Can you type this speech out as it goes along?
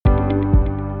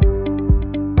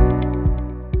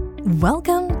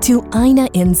Welcome to INA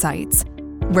Insights,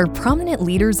 where prominent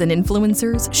leaders and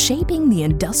influencers shaping the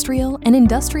industrial and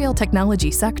industrial technology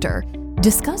sector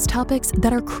discuss topics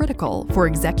that are critical for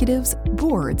executives,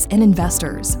 boards, and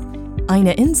investors.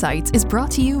 INA Insights is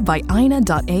brought to you by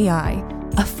INA.ai,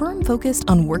 a firm focused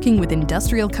on working with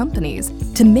industrial companies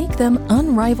to make them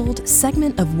unrivaled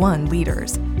segment of one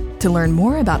leaders. To learn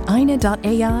more about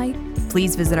INA.ai,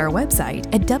 please visit our website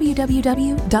at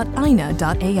www.ina.ai.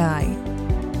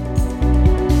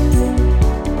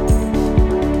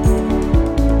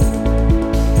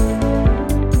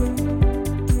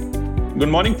 Good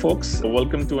morning, folks.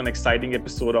 Welcome to an exciting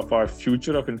episode of our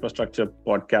Future of Infrastructure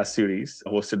podcast series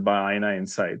hosted by INA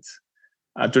Insights.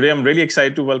 Today, I'm really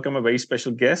excited to welcome a very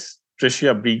special guest,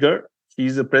 Tricia Breeger.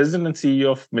 She's the president and CEO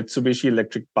of Mitsubishi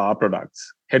Electric Power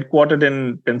Products. Headquartered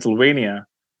in Pennsylvania,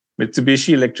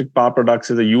 Mitsubishi Electric Power Products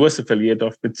is a US affiliate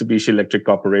of Mitsubishi Electric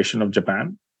Corporation of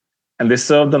Japan, and they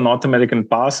serve the North American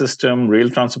power system, rail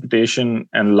transportation,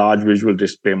 and large visual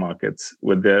display markets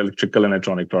with their electrical and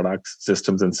electronic products,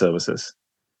 systems, and services.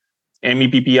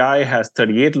 MEPPI has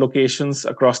 38 locations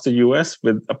across the US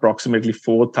with approximately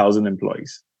 4,000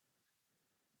 employees.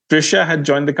 Tricia had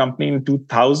joined the company in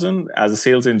 2000 as a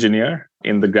sales engineer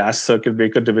in the gas circuit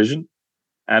breaker division,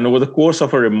 and over the course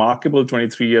of a remarkable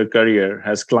 23-year career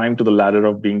has climbed to the ladder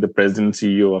of being the president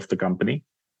and CEO of the company,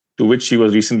 to which she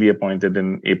was recently appointed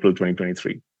in April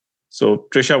 2023. So,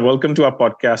 Tricia, welcome to our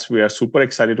podcast. We are super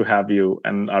excited to have you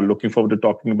and are looking forward to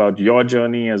talking about your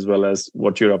journey as well as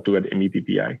what you're up to at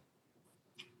MEPPI.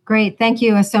 Great. Thank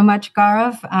you so much,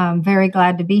 Gaurav. I'm very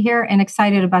glad to be here and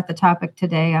excited about the topic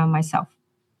today myself.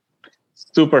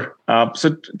 Super. So,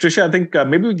 Tricia, I think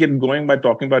maybe we get going by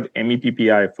talking about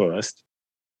MEPPI first.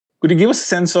 Could you give us a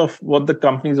sense of what the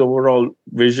company's overall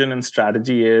vision and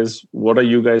strategy is? What are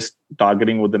you guys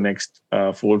targeting with the next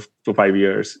 4 to 5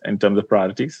 years in terms of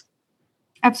priorities?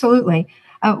 Absolutely.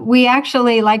 We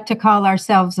actually like to call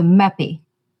ourselves a MEPPI.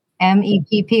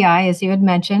 MEPPI, as you had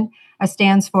mentioned,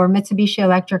 stands for Mitsubishi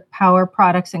Electric Power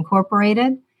Products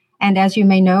Incorporated. And as you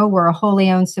may know, we're a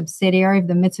wholly owned subsidiary of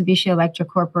the Mitsubishi Electric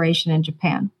Corporation in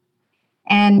Japan.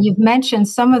 And you've mentioned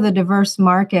some of the diverse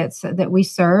markets that we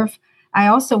serve. I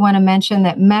also want to mention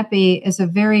that MEPPI is a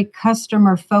very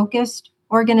customer-focused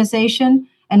organization,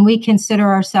 and we consider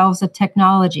ourselves a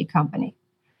technology company.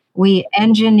 We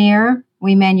engineer,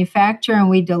 we manufacture, and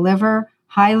we deliver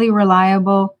highly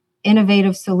reliable,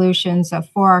 innovative solutions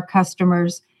for our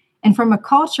customers. And from a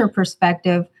culture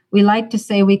perspective, we like to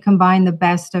say we combine the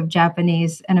best of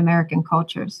Japanese and American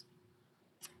cultures.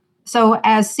 So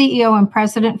as CEO and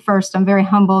president, first, I'm very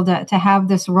humbled to have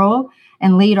this role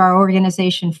and lead our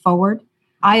organization forward.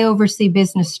 I oversee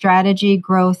business strategy,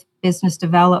 growth, business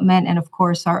development, and of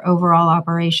course, our overall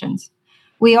operations.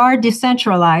 We are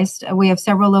decentralized. We have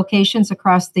several locations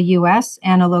across the US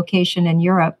and a location in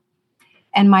Europe.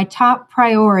 And my top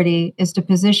priority is to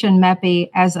position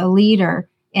MEPPI as a leader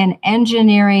in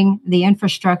engineering the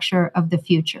infrastructure of the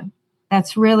future.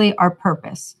 That's really our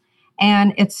purpose.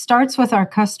 And it starts with our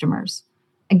customers,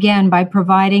 again, by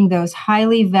providing those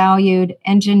highly valued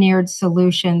engineered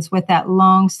solutions with that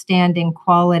long-standing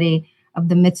quality of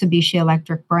the Mitsubishi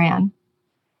Electric brand.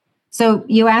 So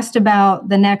you asked about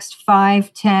the next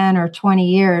 5, 10, or 20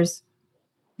 years.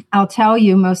 I'll tell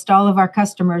you, most all of our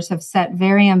customers have set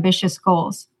very ambitious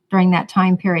goals during that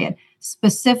time period,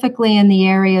 specifically in the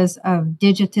areas of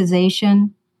digitization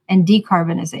and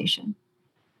decarbonization.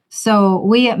 So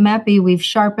we at MEPPI, we've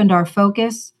sharpened our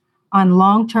focus on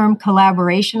long-term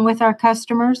collaboration with our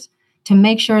customers to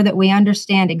make sure that we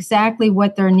understand exactly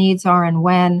what their needs are and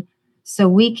when, so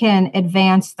we can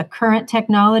advance the current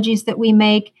technologies that we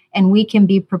make and we can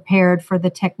be prepared for the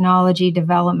technology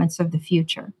developments of the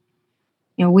future.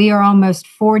 You know, we are almost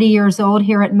 40 years old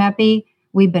here at MEPPI.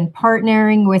 We've been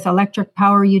partnering with electric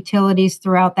power utilities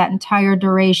throughout that entire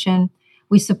duration.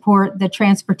 We support the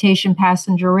transportation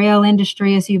passenger rail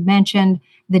industry, as you mentioned,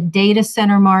 the data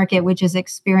center market, which is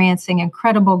experiencing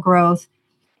incredible growth.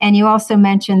 And you also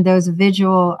mentioned those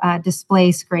visual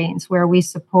display screens where we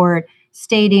support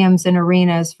stadiums and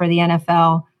arenas for the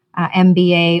NFL,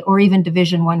 NBA, or even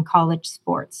Division I college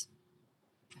sports.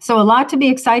 So a lot to be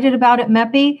excited about at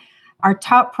MEPPI. Our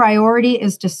top priority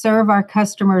is to serve our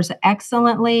customers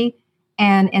excellently.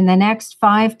 And in the next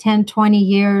 5, 10, 20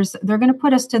 years, they're going to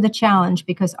put us to the challenge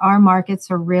because our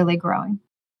markets are really growing.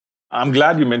 I'm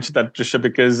glad you mentioned that, Tricia,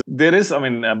 because there is,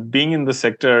 being in the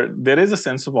sector, there is a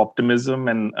sense of optimism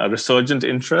and a resurgent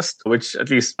interest, which at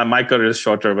least my career is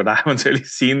shorter, but I haven't really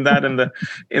seen that in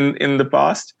the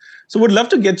past. So would love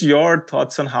to get your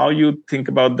thoughts on how you think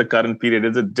about the current period.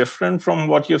 Is it different from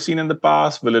what you've seen in the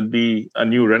past? Will it be a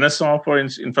new renaissance for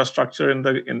infrastructure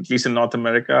at least in North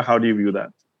America? How do you view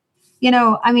that?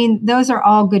 Those are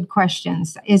all good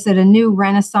questions. Is it a new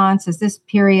renaissance? Is this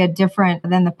period different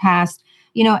than the past?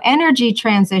 Energy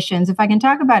transitions, if I can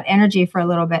talk about energy for a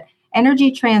little bit,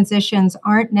 energy transitions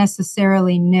aren't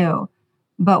necessarily new.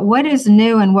 But what is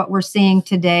new and what we're seeing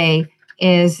today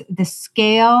is the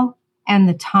scale and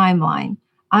the timeline.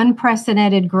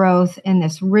 Unprecedented growth in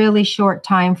this really short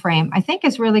time frame, I think,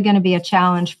 is really going to be a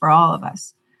challenge for all of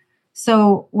us.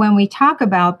 So when we talk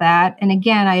about that, and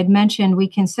again, I had mentioned we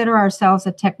consider ourselves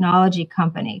a technology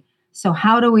company. So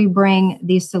how do we bring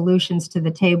these solutions to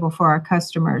the table for our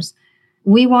customers?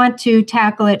 We want to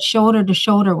tackle it shoulder to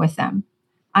shoulder with them,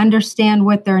 understand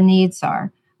what their needs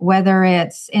are, whether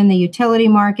it's in the utility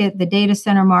market, the data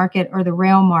center market, or the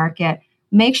rail market.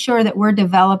 Make sure that we're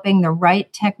developing the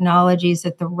right technologies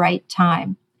at the right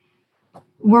time.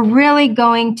 We're really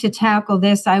going to tackle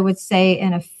this, I would say,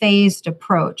 in a phased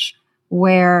approach,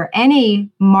 where any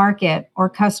market or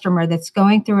customer that's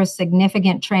going through a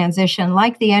significant transition,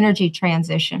 like the energy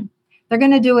transition, they're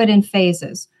going to do it in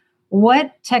phases.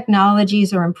 What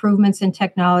technologies or improvements in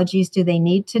technologies do they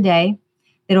need today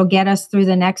that'll get us through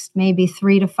the next maybe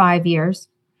 3 to 5 years?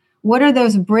 What are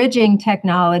those bridging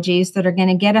technologies that are going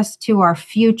to get us to our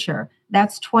future?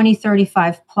 That's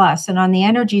 2035 plus. And on the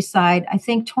energy side, I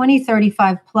think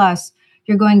 2035 plus,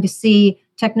 you're going to see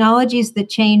technologies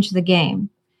that change the game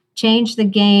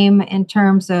in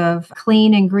terms of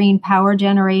clean and green power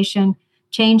generation,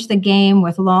 change the game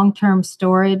with long-term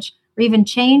storage, or even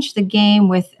change the game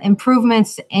with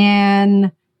improvements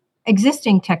in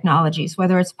existing technologies,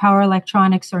 whether it's power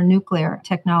electronics or nuclear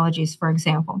technologies, for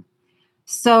example.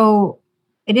 So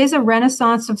it is a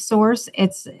renaissance of sorts.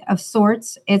 It's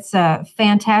a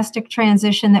fantastic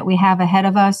transition that we have ahead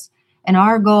of us. And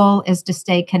our goal is to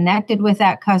stay connected with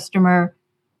that customer,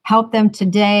 help them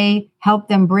today, help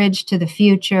them bridge to the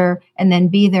future, and then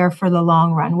be there for the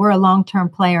long run. We're a long-term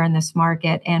player in this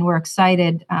market, and we're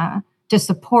excited to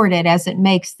support it as it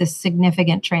makes this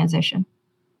significant transition.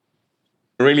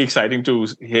 Really exciting to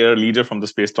hear a leader from the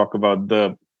space talk about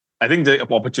the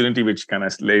opportunity which kind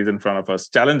of lays in front of us.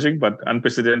 Challenging, but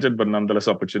unprecedented, but nonetheless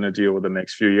opportunity over the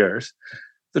next few years.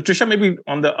 So Tricia, maybe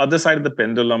on the other side of the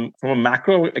pendulum, from a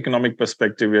macroeconomic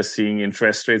perspective, we are seeing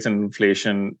interest rates and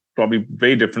inflation probably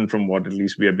very different from what at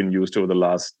least we have been used to over the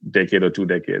last decade or 2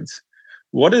 decades.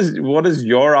 What is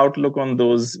your outlook on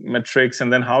those metrics,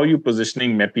 and then how are you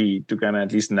positioning MEPI to kind of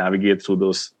at least navigate through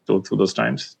those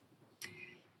times?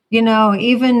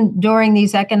 Even during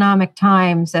these economic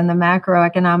times and the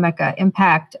macroeconomic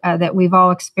impact that we've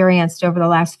all experienced over the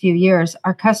last few years,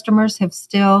 our customers have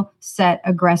still set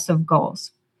aggressive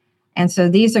goals. And so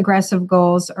these aggressive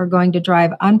goals are going to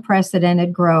drive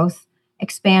unprecedented growth,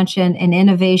 expansion, and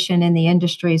innovation in the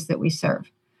industries that we serve.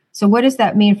 So what does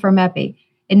that mean for MEPI?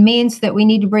 It means that we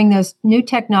need to bring those new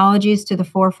technologies to the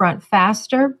forefront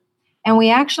faster, and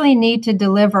we actually need to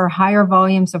deliver higher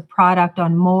volumes of product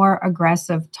on more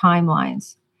aggressive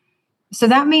timelines. So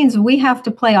that means we have to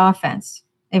play offense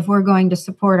if we're going to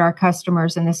support our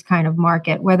customers in this kind of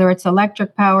market, whether it's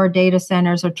electric power, data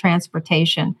centers, or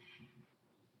transportation.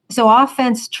 So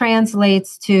offense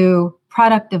translates to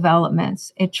product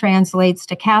developments. It translates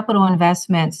to capital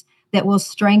investments that will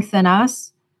strengthen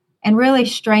us and really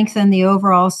strengthen the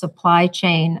overall supply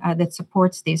chain that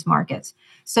supports these markets.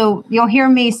 So you'll hear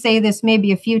me say this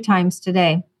maybe a few times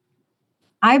today.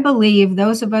 I believe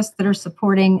those of us that are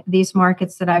supporting these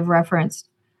markets that I've referenced,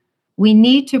 we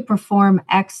need to perform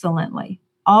excellently,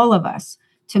 all of us,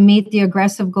 to meet the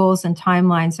aggressive goals and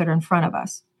timelines that are in front of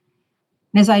us.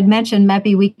 And as I'd mentioned,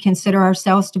 MEPI, we consider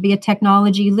ourselves to be a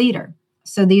technology leader.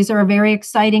 So these are very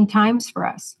exciting times for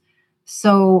us.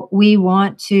 So we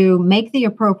want to make the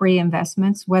appropriate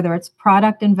investments, whether it's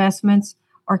product investments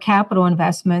or capital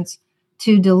investments,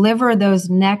 to deliver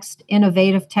those next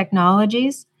innovative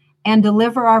technologies and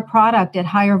deliver our product at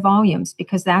higher volumes,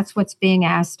 because that's what's being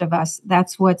asked of us.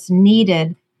 That's what's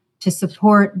needed to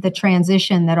support the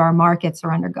transition that our markets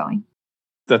are undergoing.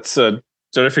 That's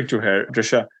terrific to hear,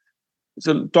 Tricia.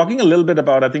 So talking a little bit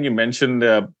about, I think you mentioned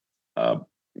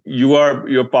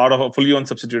you're part of a fully owned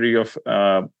subsidiary of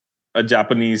a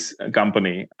Japanese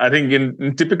company. I think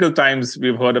in typical times,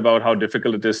 we've heard about how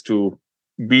difficult it is to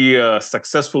be a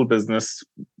successful business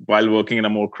while working in a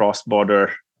more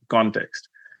cross-border context.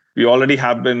 We already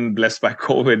have been blessed by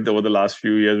COVID over the last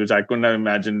few years, which I couldn't have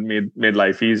imagined made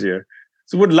life easier.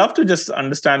 So would love to just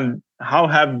understand, how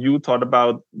have you thought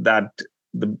about that,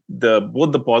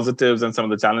 both the positives and some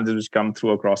of the challenges which come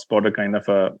through a cross-border kind of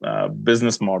a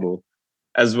business model?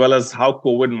 as well as how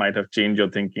COVID might have changed your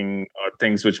thinking or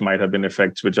things which might have been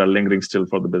effects which are lingering still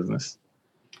for the business?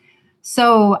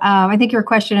 So I think your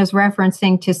question is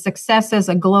referencing to success as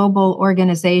a global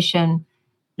organization,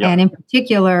 and in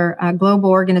particular, global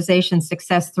organization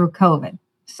success through COVID.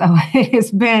 So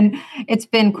it's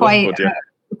been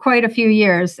quite a few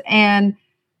years, and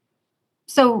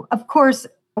so of course,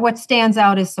 what stands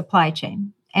out is supply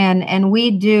chain, and we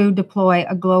do deploy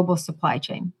a global supply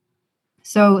chain.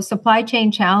 So supply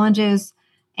chain challenges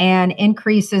and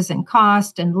increases in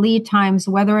cost and lead times,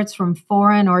 whether it's from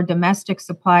foreign or domestic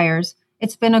suppliers,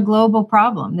 it's been a global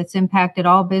problem that's impacted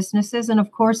all businesses. And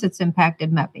of course, it's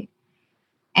impacted MEPI.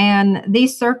 And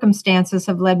these circumstances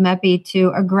have led MEPI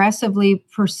to aggressively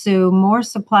pursue more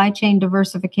supply chain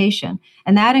diversification.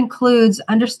 And that includes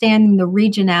understanding the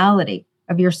regionality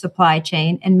of your supply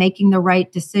chain and making the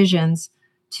right decisions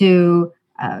to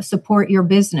support your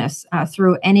business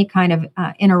through any kind of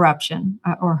interruption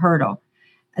or hurdle.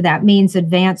 That means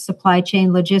advanced supply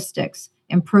chain logistics,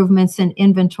 improvements in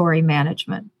inventory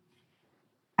management.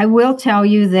 I will tell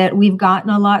you that we've gotten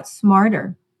a lot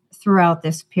smarter throughout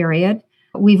this period.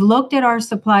 We've looked at our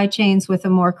supply chains with a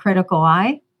more critical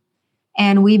eye,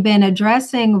 and we've been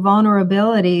addressing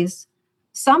vulnerabilities,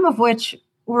 some of which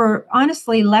were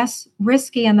honestly less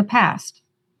risky in the past.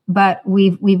 But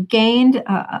we've gained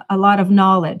a lot of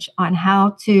knowledge on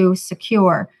how to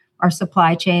secure our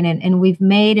supply chain, and we've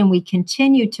made and we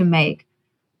continue to make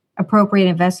appropriate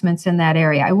investments in that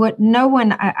area. I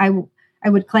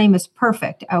would claim is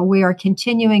perfect. We are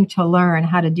continuing to learn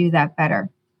how to do that better.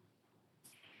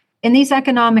 In these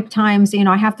economic times,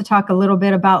 I have to talk a little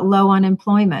bit about low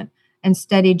unemployment and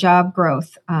steady job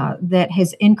growth that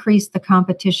has increased the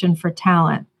competition for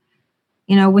talent.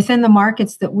 Within the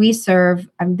markets that we serve,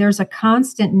 there's a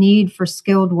constant need for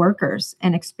skilled workers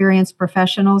and experienced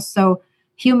professionals. So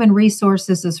human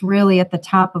resources is really at the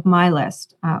top of my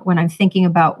list when I'm thinking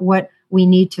about what we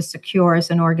need to secure as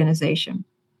an organization.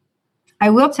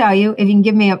 I will tell you, if you can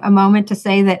give me a moment to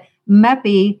say that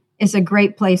MEPI is a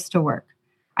great place to work.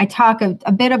 I talk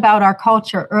a bit about our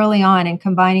culture early on in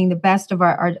combining the best of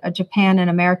our Japan and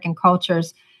American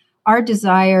cultures. Our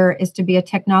desire is to be a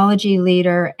technology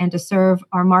leader and to serve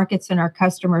our markets and our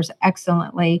customers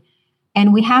excellently.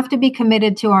 And we have to be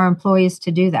committed to our employees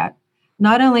to do that,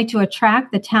 not only to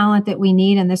attract the talent that we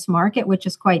need in this market, which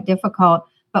is quite difficult,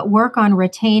 but work on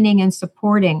retaining and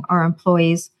supporting our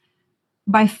employees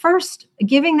by first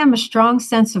giving them a strong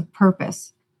sense of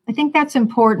purpose. I think that's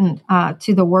important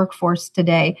to the workforce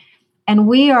today. And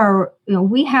we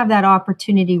have that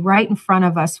opportunity right in front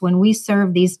of us when we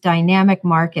serve these dynamic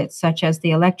markets, such as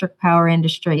the electric power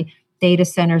industry, data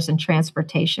centers, and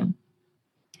transportation.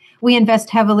 We invest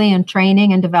heavily in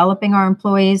training and developing our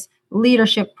employees,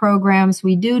 leadership programs.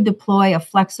 We do deploy a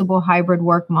flexible hybrid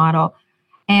work model,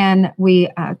 and we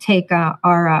take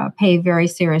our pay very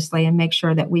seriously and make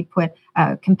sure that we put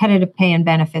competitive pay and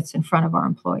benefits in front of our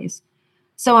employees.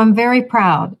 So I'm very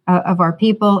proud of our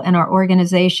people and our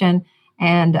organization,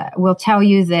 and will tell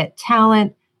you that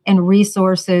talent and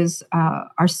resources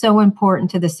are so important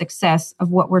to the success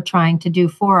of what we're trying to do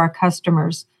for our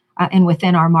customers and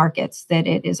within our markets that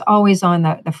it is always on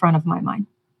the front of my mind.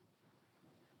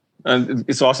 And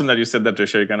it's awesome that you said that,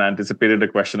 Tricia. You kind of anticipated a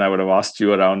question I would have asked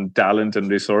you around talent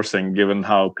and resourcing, given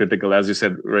how critical, as you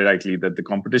said very rightly, that the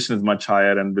competition is much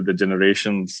higher, and with the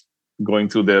generations going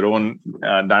through their own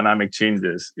dynamic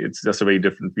changes, it's just a very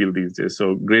different field these days.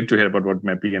 So great to hear about what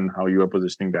MEPI and how you are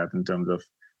positioning that in terms of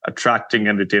attracting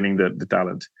and retaining the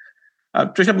talent.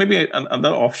 Tricia, maybe another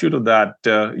offshoot of that,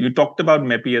 you talked about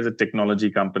MEPI as a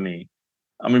technology company.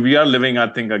 I mean, we are living,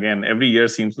 I think, again, every year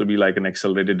seems to be like an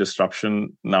accelerated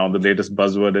disruption. Now, the latest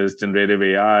buzzword is generative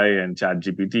AI and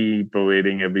ChatGPT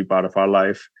pervading every part of our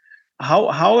life.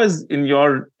 How is, in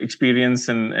your experience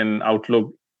and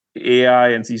outlook,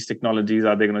 AI and these technologies,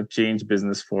 are they going to change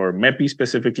business for MEPI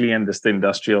specifically and just the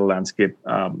industrial landscape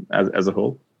as a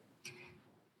whole?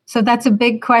 So that's a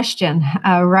big question,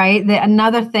 right?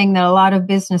 Another thing that a lot of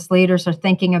business leaders are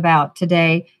thinking about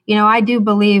today, I do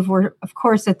believe we're, of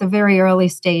course, at the very early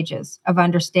stages of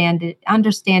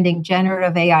understanding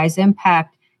generative AI's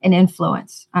impact and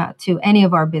influence to any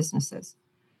of our businesses.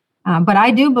 But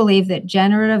I do believe that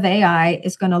generative AI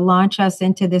is going to launch us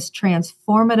into this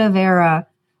transformative era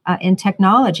in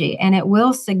technology, and it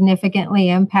will significantly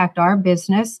impact our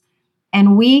business.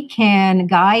 And we can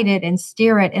guide it and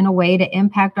steer it in a way to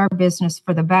impact our business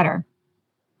for the better.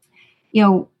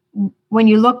 When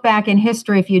you look back in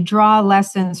history, if you draw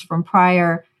lessons from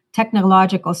prior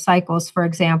technological cycles, for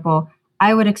example,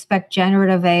 I would expect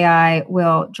generative AI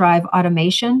will drive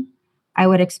automation. I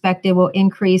would expect it will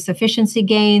increase efficiency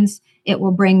gains It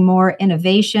will bring more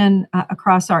innovation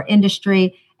across our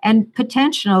industry and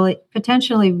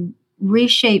potentially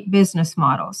reshape business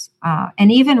models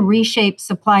and even reshape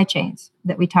supply chains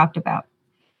that we talked about.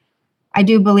 I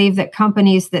do believe that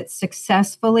companies that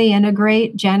successfully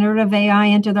integrate generative AI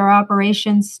into their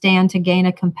operations stand to gain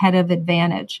a competitive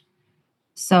advantage.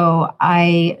 So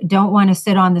I don't want to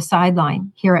sit on the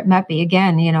sideline here at MEPI.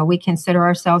 Again, we consider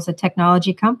ourselves a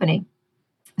technology company.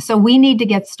 So we need to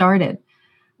get started.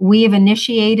 We have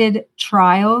initiated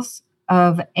trials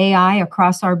of AI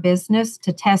across our business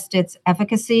to test its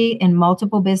efficacy in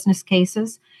multiple business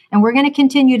cases. And we're going to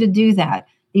continue to do that.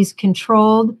 These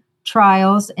controlled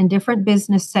trials in different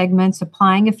business segments,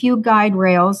 applying a few guide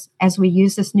rails as we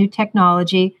use this new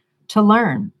technology to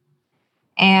learn.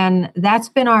 And that's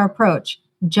been our approach.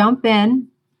 Jump in,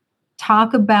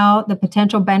 talk about the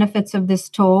potential benefits of this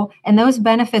tool, and those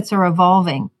benefits are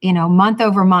evolving. Month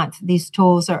over month, these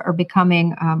tools are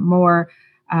becoming more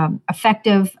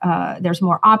effective. There's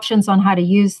more options on how to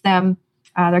use them.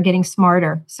 They're getting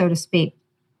smarter, so to speak.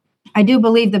 I do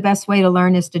believe the best way to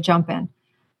learn is to jump in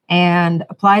and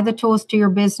apply the tools to your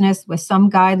business with some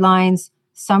guidelines,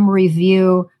 some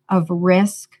review of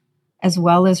risk as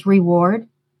well as reward,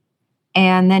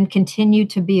 and then continue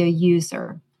to be a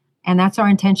user. And that's our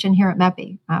intention here at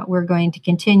MEPI. We're going to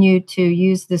continue to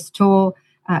use this tool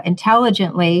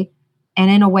intelligently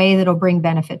and in a way that'll bring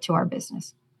benefit to our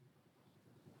business.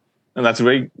 And that's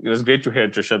great to hear,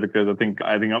 Tricia, because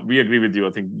I think we agree with you.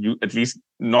 I think you, at least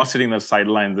not sitting on the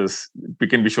sidelines, we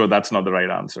can be sure that's not the right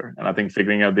answer. And I think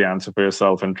figuring out the answer for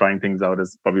yourself and trying things out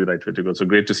is probably the right way to go. So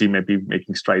great to see MEPI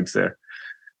making strides there.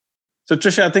 So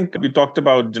Tricia, I think we talked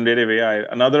about generative AI.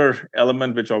 Another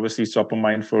element which obviously is top of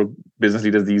mind for business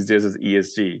leaders these days is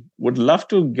ESG. Would love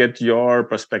to get your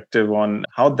perspective on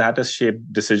how that has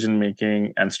shaped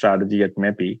decision-making and strategy at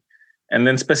MEPI. And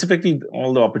then specifically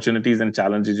all the opportunities and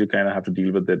challenges you kind of have to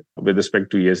deal with it with respect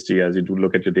to ESG as you do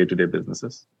look at your day-to-day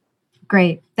businesses.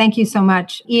 Great. Thank you so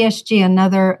much. ESG,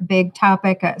 another big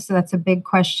topic. So that's a big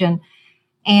question.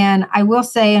 And I will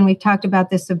say, and we've talked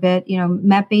about this a bit,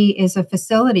 MEPI is a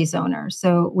facilities owner.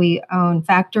 So we own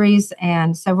factories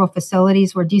and several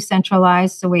facilities. We're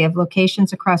decentralized. So we have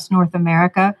locations across North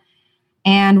America.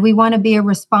 And we want to be a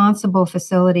responsible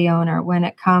facility owner when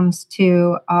it comes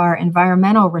to our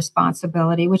environmental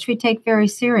responsibility, which we take very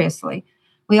seriously.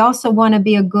 We also want to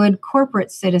be a good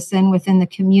corporate citizen within the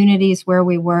communities where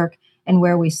we work and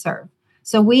where we serve.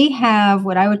 So we have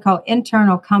what I would call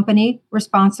internal company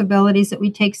responsibilities that we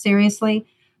take seriously,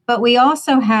 but we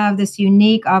also have this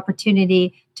unique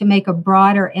opportunity to make a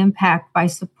broader impact by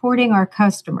supporting our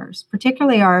customers,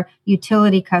 particularly our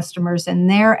utility customers and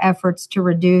their efforts to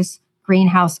reduce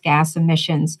greenhouse gas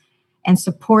emissions and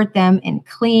support them in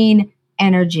clean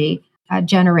energy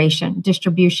generation,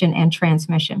 distribution, and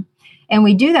transmission. And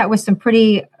we do that with some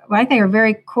pretty, what I think are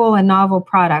very cool and novel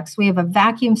products. We have a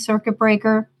vacuum circuit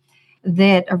breaker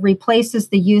that replaces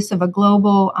the use of a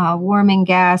global warming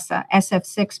gas,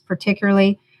 SF6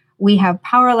 particularly. We have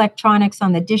power electronics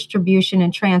on the distribution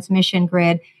and transmission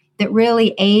grid that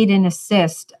really aid and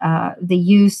assist the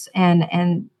use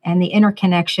and the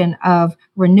interconnection of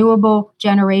renewable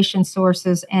generation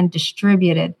sources and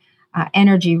distributed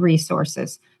energy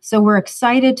resources. So we're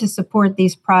excited to support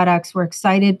these products. We're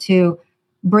excited to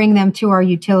bring them to our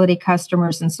utility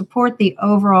customers and support the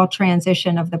overall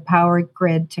transition of the power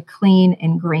grid to clean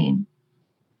and green.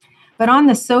 But on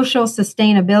the social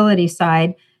sustainability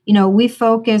side, we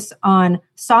focus on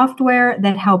software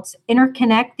that helps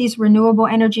interconnect these renewable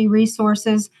energy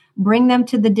resources, bring them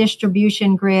to the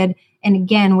distribution grid, and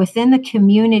again, within the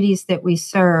communities that we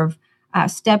serve,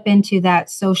 step into that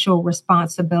social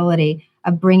responsibility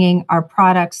of bringing our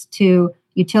products to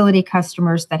utility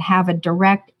customers that have a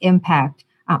direct impact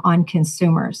on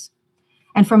consumers.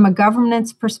 And from a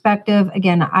governance perspective,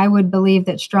 again, I would believe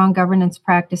that strong governance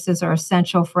practices are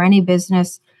essential for any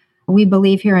business. We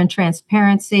believe here in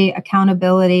transparency,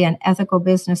 accountability, and ethical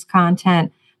business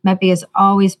content. MEPI has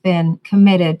always been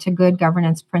committed to good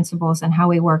governance principles and how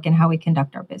we work and how we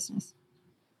conduct our business.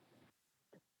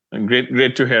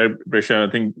 Great to hear, Tricia.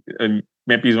 I think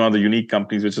MEPI is one of the unique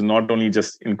companies which is not only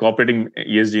just incorporating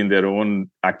ESG in their own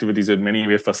activities, but many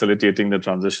ways facilitating the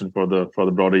transition for the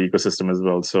broader ecosystem as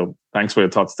well. So thanks for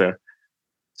your thoughts there.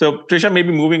 So Tricia,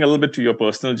 maybe moving a little bit to your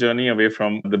personal journey away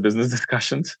from the business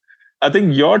discussions. I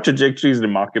think your trajectory is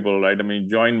remarkable, right? I mean, you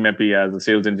joined MEPI as a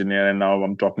sales engineer, and now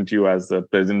I'm talking to you as the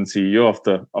president and CEO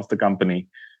of the company.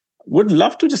 Would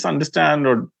love to just understand,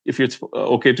 or if it's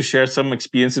okay to share some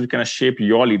experiences to kind of shape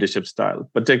your leadership style,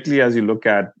 particularly as you look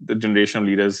at the generation of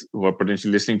leaders who are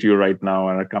potentially listening to you right now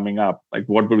and are coming up. Like,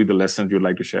 what would be the lessons you'd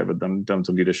like to share with them in terms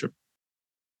of leadership?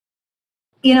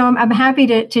 I'm happy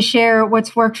to share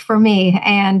what's worked for me.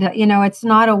 And, it's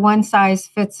not a one size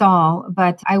fits all,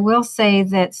 but I will say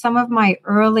that some of my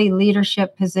early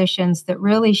leadership positions that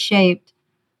really shaped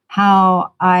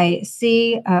how I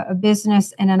see a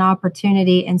business and an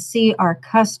opportunity and see our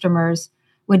customers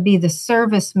would be the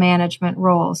service management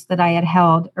roles that I had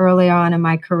held early on in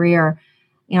my career.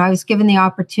 I was given the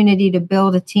opportunity to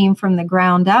build a team from the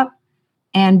ground up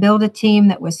and build a team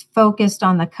that was focused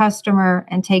on the customer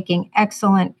and taking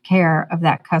excellent care of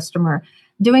that customer,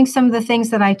 doing some of the things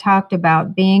that I talked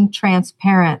about, being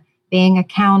transparent, being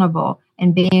accountable,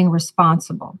 and being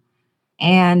responsible.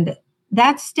 And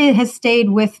that has stayed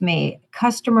with me.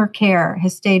 Customer care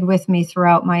has stayed with me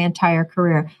throughout my entire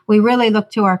career. We really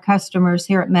look to our customers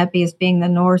here at MEPI as being the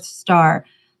North Star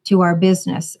to our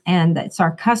business. And it's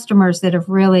our customers that have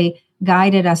really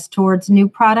guided us towards new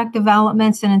product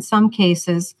developments and in some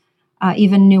cases,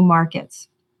 even new markets.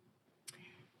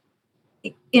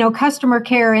 Customer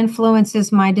care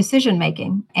influences my decision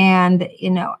making. And,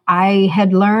 I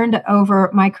had learned over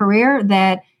my career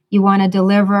that you want to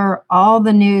deliver all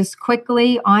the news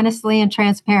quickly, honestly, and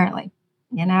transparently.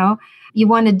 You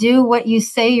want to do what you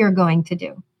say you're going to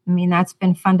do. That's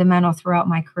been fundamental throughout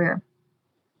my career.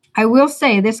 I will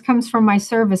say this comes from my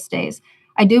service days.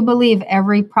 I do believe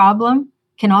every problem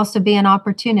can also be an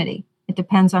opportunity. It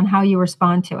depends on how you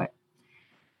respond to it.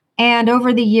 And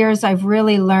over the years, I've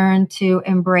really learned to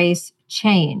embrace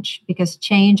change because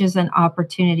change is an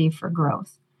opportunity for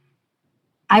growth.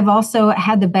 I've also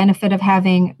had the benefit of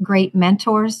having great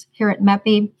mentors here at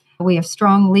MEPI. We have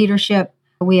strong leadership.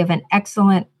 We have an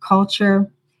excellent culture.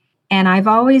 And I've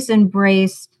always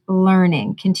embraced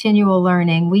learning, continual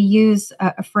learning. We use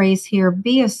a phrase here,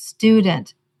 be a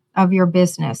student of your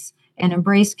business and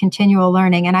embrace continual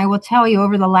learning. And I will tell you,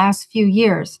 over the last few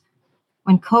years,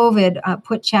 when COVID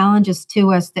put challenges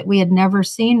to us that we had never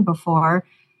seen before,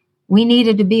 we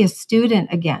needed to be a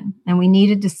student again, and we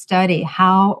needed to study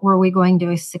how were we going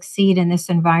to succeed in this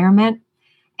environment.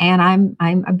 And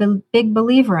I'm a big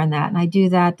believer in that, and I do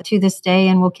that to this day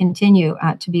and will continue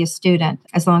to be a student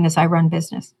as long as I run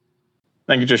business.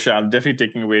 Thank you, Tricia. I'm definitely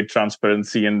taking away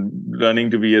transparency and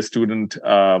learning to be a student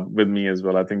with me as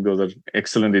well. I think those are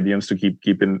excellent idioms to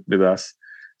keep in with us.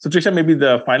 So, Tricia, maybe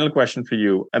the final question for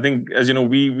you. I think, as you know,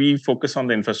 we focus on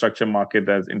the infrastructure market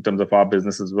as in terms of our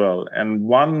business as well. And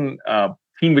one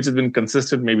theme which has been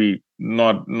consistent, maybe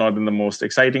not in the most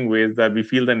exciting way, is that we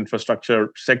feel the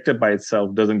infrastructure sector by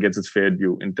itself doesn't get its fair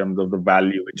due in terms of the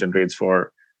value it generates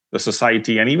for the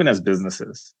society and even as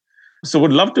businesses. So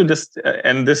would love to just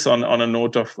end this on a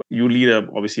note of you lead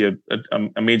obviously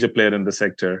a major player in the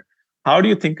sector. How do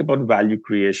you think about value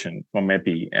creation for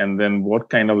MEPI? And then what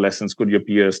kind of lessons could your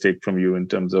peers take from you in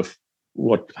terms of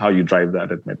how you drive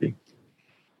that at MEPI?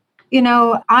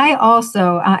 I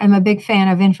also am a big fan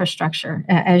of infrastructure,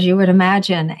 as you would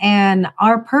imagine. And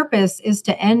our purpose is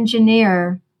to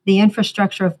engineer the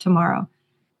infrastructure of tomorrow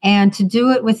and to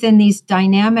do it within these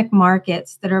dynamic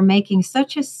markets that are making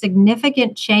such a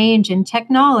significant change in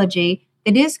technology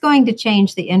that is going to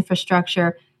change the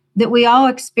infrastructure that we all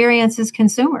experience as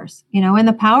consumers, in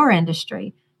the power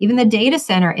industry, even the data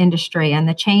center industry, and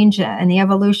the change and the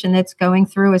evolution that's going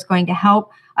through is going to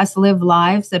help us live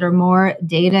lives that are more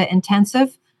data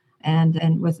intensive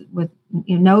and with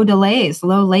no delays,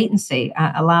 low latency,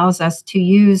 allows us to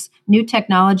use new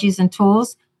technologies and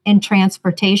tools in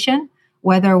transportation,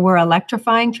 whether we're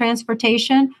electrifying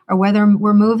transportation or whether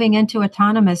we're moving into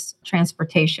autonomous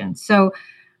transportation. So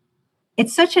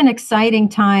it's such an exciting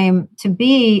time to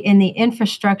be in the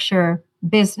infrastructure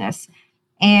business.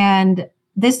 And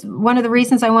this, one of the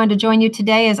reasons I wanted to join you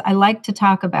today is I like to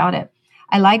talk about it.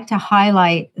 I like to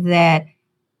highlight that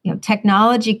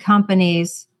technology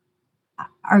companies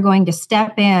are going to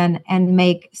step in and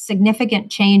make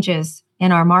significant changes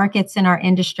in our markets and our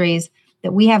industries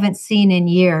that we haven't seen in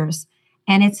years.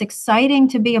 And it's exciting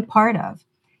to be a part of.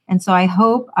 And so I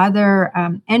hope other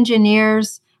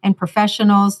engineers and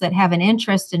professionals that have an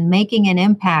interest in making an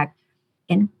impact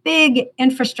in big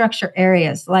infrastructure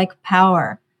areas like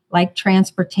power, like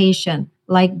transportation,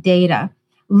 like data,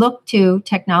 look to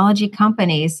technology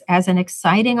companies as an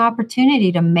exciting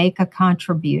opportunity to make a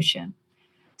contribution.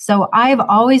 So I've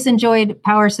always enjoyed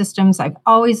power systems. I've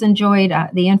always enjoyed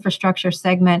the infrastructure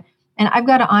segment. And I've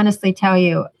got to honestly tell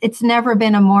you, it's never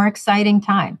been a more exciting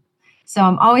time. So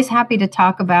I'm always happy to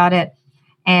talk about it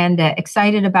and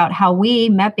excited about how we,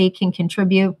 MEPI, can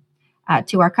contribute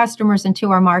to our customers and to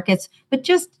our markets, but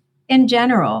just in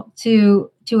general,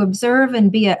 to observe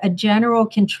and be a general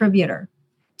contributor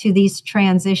to these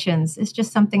transitions is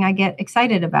just something I get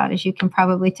excited about, as you can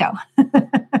probably tell.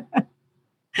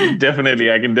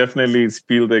 Definitely. I can definitely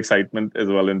feel the excitement as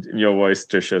well in your voice,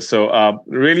 Tricia. So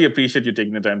really appreciate you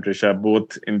taking the time, Tricia,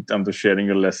 both in terms of sharing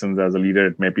your lessons as a leader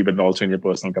at MEPI, but also in your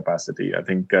personal capacity. I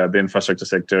think the infrastructure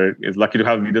sector is lucky to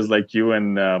have leaders like you.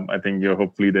 And I think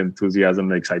hopefully the enthusiasm,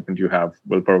 the excitement you have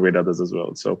will pervade others as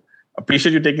well. So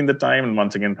appreciate you taking the time. And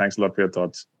once again, thanks a lot for your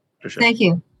thoughts, Tricia. Thank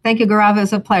you. Thank you, Gaurav. It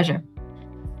was a pleasure.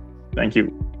 Thank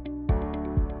you.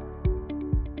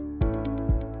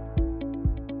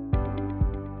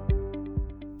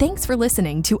 Thanks for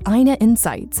listening to INA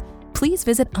Insights. Please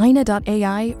visit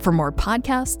ina.ai for more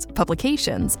podcasts,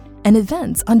 publications, and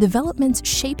events on developments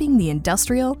shaping the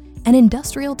industrial and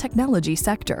industrial technology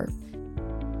sector.